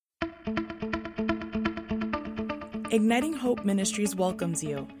Igniting Hope Ministries welcomes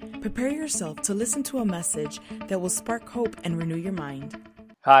you. Prepare yourself to listen to a message that will spark hope and renew your mind.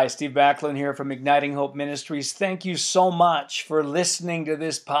 Hi, Steve Backlund here from Igniting Hope Ministries. Thank you so much for listening to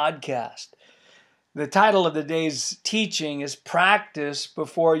this podcast. The title of the day's teaching is Practice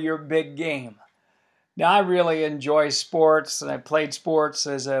Before Your Big Game. Now, I really enjoy sports, and I played sports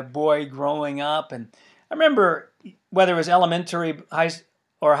as a boy growing up. And I remember, whether it was elementary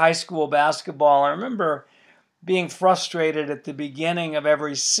or high school basketball, I remember being frustrated at the beginning of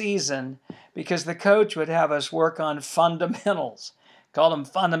every season because the coach would have us work on fundamentals. Called them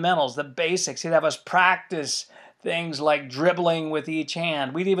fundamentals, the basics. He'd have us practice things like dribbling with each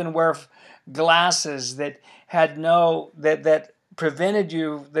hand. We'd even wear glasses that had that prevented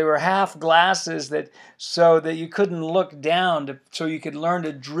you. They were half glasses so that you couldn't look down, so you could learn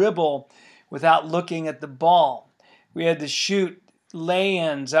to dribble without looking at the ball. We had to shoot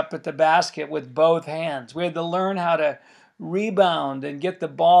lay-ins up at the basket with both hands. We had to learn how to rebound and get the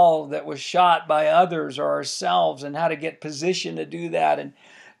ball that was shot by others or ourselves and how to get position to do that, and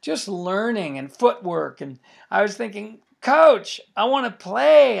just learning and footwork. And I was thinking, Coach, I want to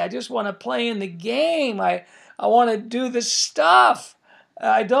play. I just want to play in the game. I want to do the stuff.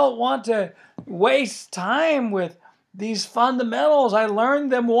 I don't want to waste time with these fundamentals. I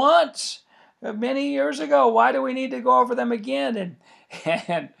learned them once many years ago. Why do we need to go over them again?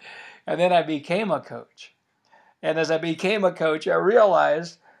 And then I became a coach. And as I became a coach, I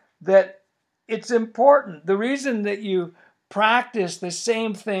realized that it's important. The reason that you practice the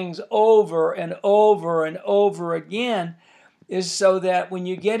same things over and over and over again is so that when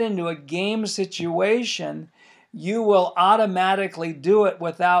you get into a game situation, you will automatically do it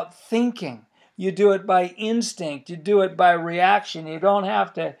without thinking. You do it by instinct. You do it by reaction. You don't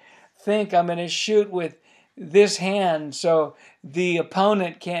have to think, I'm going to shoot with this hand so the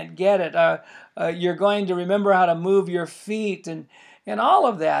opponent can't get it. You're going to remember how to move your feet and all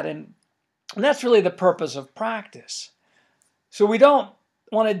of that. And that's really the purpose of practice. So we don't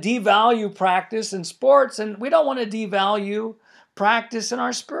want to devalue practice in sports, and we don't want to devalue practice in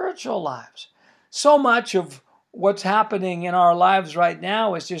our spiritual lives. So much of what's happening in our lives right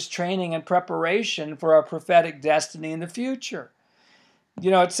now is just training and preparation for our prophetic destiny in the future. You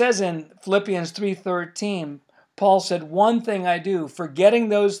know, it says in Philippians 3:13, Paul said, one thing I do, forgetting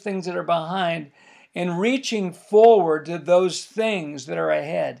those things that are behind and reaching forward to those things that are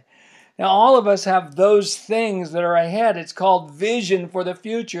ahead. Now, all of us have those things that are ahead. It's called vision for the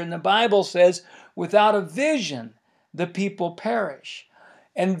future. And the Bible says, without a vision, the people perish.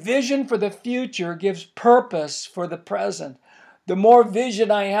 And vision for the future gives purpose for the present. The more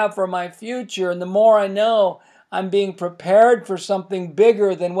vision I have for my future, and the more I know I'm being prepared for something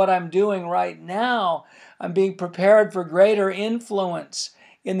bigger than what I'm doing right now, I'm being prepared for greater influence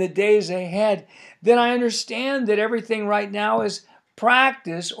in the days ahead, then I understand that everything right now is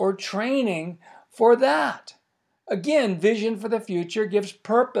practice or training for that. Again, vision for the future gives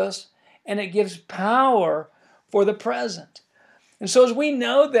purpose and it gives power for the present. And so as we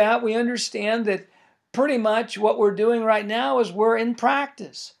know that, we understand that pretty much what we're doing right now is we're in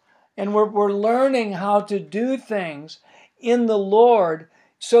practice. And we're learning how to do things in the Lord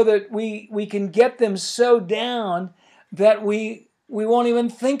so that we can get them so down that we won't even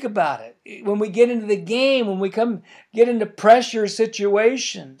think about it. When we get into the game, when we get into pressure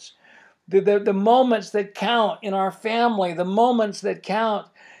situations, the moments that count in our family, the moments that count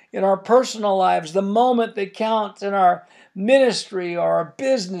in our personal lives, the moment that counts in our ministry or our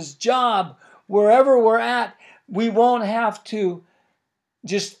business, job, wherever we're at, we won't have to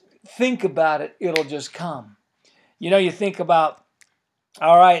just think about it. It'll just come. You know, you think about,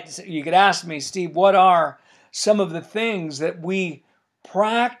 all right, you could ask me, Steve, what are some of the things that we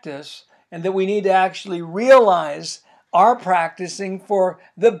practice and that we need to actually realize are practicing for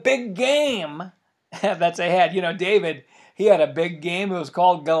the big game that's ahead? You know, David, he had a big game. It was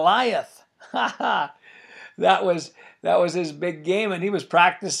called Goliath. That was his big game, and he was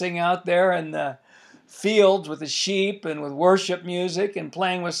practicing out there in the fields with the sheep and with worship music and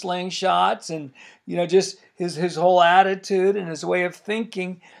playing with slingshots, and you know, just his whole attitude and his way of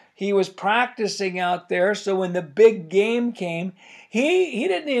thinking. He was practicing out there, so when the big game came, he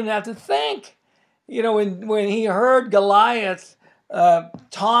didn't even have to think. You know, when he heard Goliath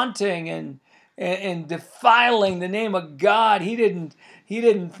taunting and defiling the name of God, he didn't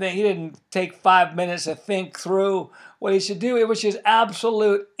take 5 minutes to think through what he should do. It was his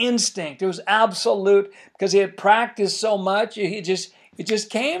absolute instinct. It was absolute because he had practiced so much. It just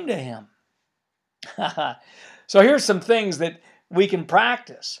came to him. So here's some things that we can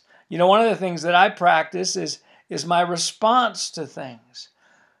practice. You know, one of the things that I practice is my response to things.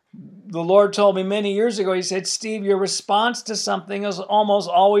 The Lord told me many years ago, He said, Steve, your response to something is almost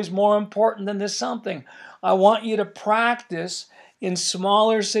always more important than this something. I want you to practice in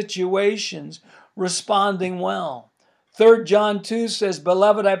smaller situations responding well. 3 John 2 says,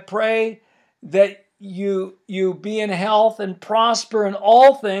 Beloved, I pray that you be in health and prosper in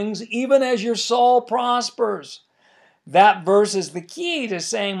all things, even as your soul prospers. That verse is the key to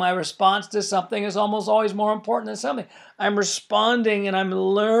saying my response to something is almost always more important than something. I'm responding and I'm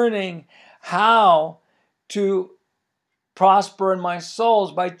learning how to prosper in my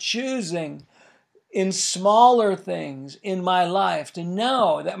souls by choosing in smaller things in my life to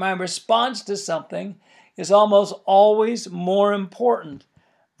know that my response to something is almost always more important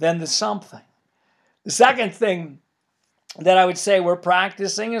than the something. The second thing that I would say we're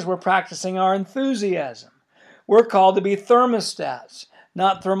practicing is we're practicing our enthusiasm. We're called to be thermostats,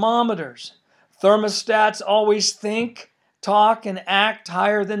 not thermometers. Thermostats always think, talk, and act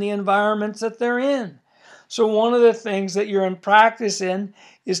higher than the environments that they're in. So one of the things that you're in practice in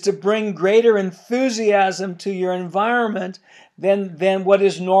is to bring greater enthusiasm to your environment than what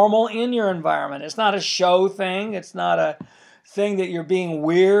is normal in your environment. It's not a show thing. It's not a thing that you're being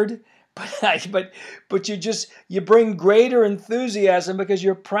weird. But you bring greater enthusiasm because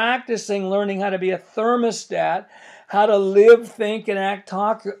you're practicing learning how to be a thermostat, how to live, think, and act,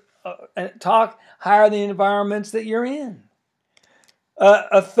 talk higher than the environments that you're in.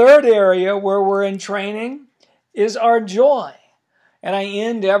 A third area where we're in training is our joy. And I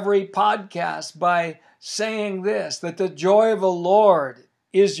end every podcast by saying this, that the joy of the Lord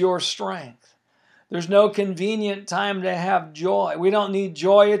is your strength. There's no convenient time to have joy. We don't need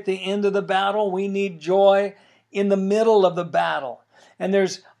joy at the end of the battle. We need joy in the middle of the battle. And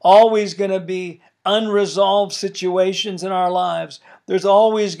there's always going to be unresolved situations in our lives. There's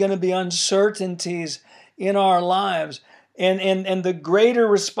always going to be uncertainties in our lives. And the greater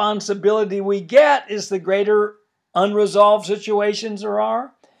responsibility we get is the greater unresolved situations there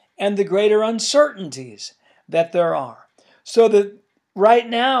are and the greater uncertainties that there are. So that right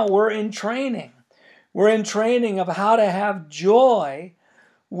now we're in training. We're in training of how to have joy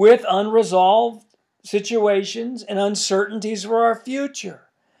with unresolved situations and uncertainties for our future.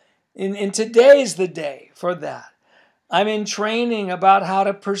 And today's the day for that. I'm in training about how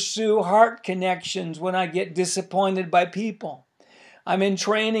to pursue heart connections when I get disappointed by people. I'm in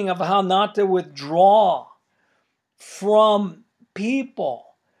training of how not to withdraw from people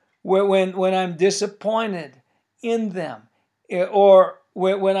when I'm disappointed in them, or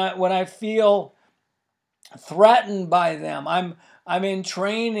when I feel threatened by them. I'm in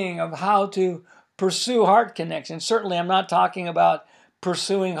training of how to pursue heart connections. Certainly, I'm not talking about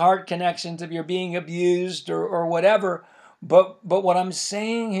pursuing heart connections if you're being abused or whatever. But what I'm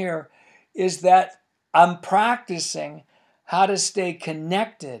saying here is that I'm practicing how to stay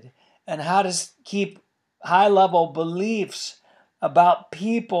connected and how to keep high-level beliefs about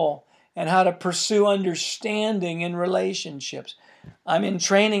people and how to pursue understanding in relationships. I'm in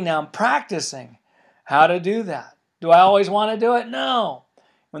training now. I'm practicing how to do that. Do I always want to do it? No.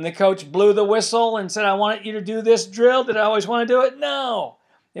 When the coach blew the whistle and said, I want you to do this drill, did I always want to do it? No.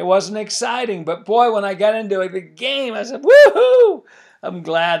 It wasn't exciting. But boy, when I got into the game, I said, woohoo! I'm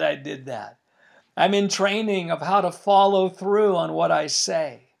glad I did that. I'm in training of how to follow through on what I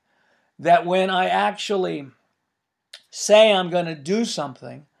say. That when I actually say I'm going to do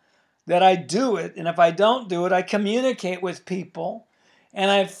something, that I do it. And if I don't do it, I communicate with people.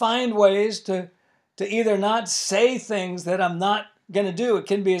 And I find ways to either not say things that I'm not going to do. It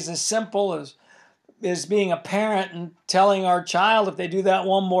can be as simple as being a parent and telling our child if they do that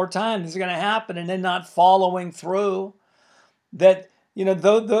one more time, this is going to happen, and then not following through. That,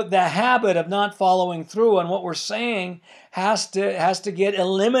 the habit of not following through on what we're saying has to get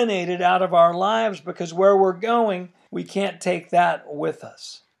eliminated out of our lives, because where we're going, we can't take that with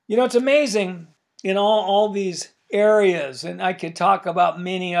us. It's amazing in all these areas, and I could talk about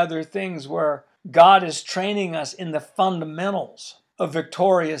many other things where God is training us in the fundamentals of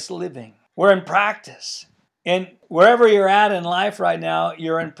victorious living. We're in practice. And wherever you're at in life right now,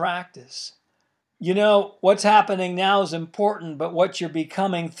 you're in practice. What's happening now is important, but what you're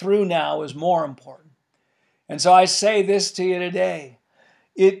becoming through now is more important. And so I say this to you today.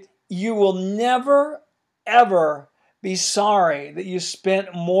 You will never, ever be sorry that you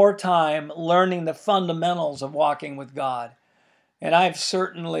spent more time learning the fundamentals of walking with God. And I've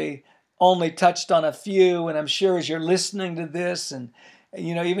certainly only touched on a few, and I'm sure as you're listening to this, and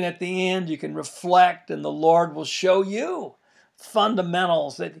even at the end, you can reflect, and the Lord will show you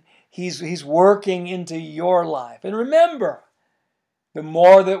fundamentals that He's working into your life. And remember, the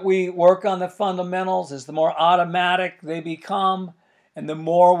more that we work on the fundamentals, is the more automatic they become, And the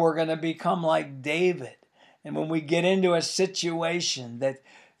more we're going to become like David. And when we get into a situation that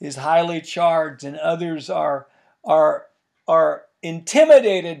is highly charged and others are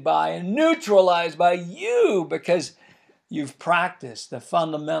intimidated by and neutralized by you because you've practiced the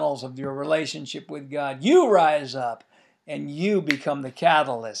fundamentals of your relationship with God, you rise up and you become the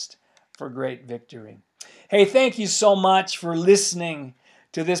catalyst for great victory. Hey, thank you so much for listening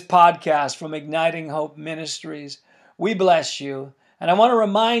to this podcast from Igniting Hope Ministries. We bless you. And I want to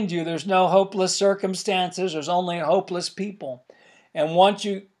remind you, there's no hopeless circumstances. There's only hopeless people. And once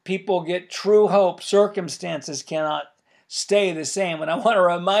you people get true hope, circumstances cannot stay the same. And I want to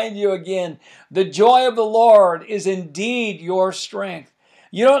remind you again, the joy of the Lord is indeed your strength.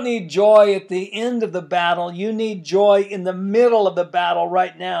 You don't need joy at the end of the battle. You need joy in the middle of the battle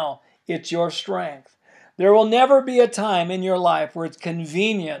right now. It's your strength. There will never be a time in your life where it's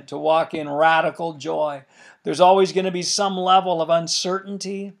convenient to walk in radical joy. There's always going to be some level of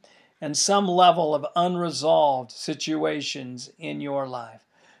uncertainty and some level of unresolved situations in your life.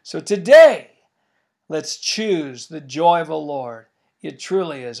 So today, let's choose the joy of the Lord. It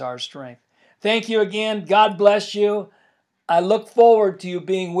truly is our strength. Thank you again. God bless you. I look forward to you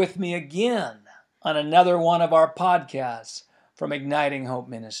being with me again on another one of our podcasts from Igniting Hope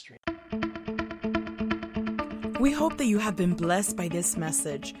Ministry. We hope that you have been blessed by this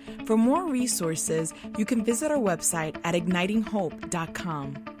message. For more resources, you can visit our website at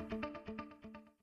ignitinghope.com.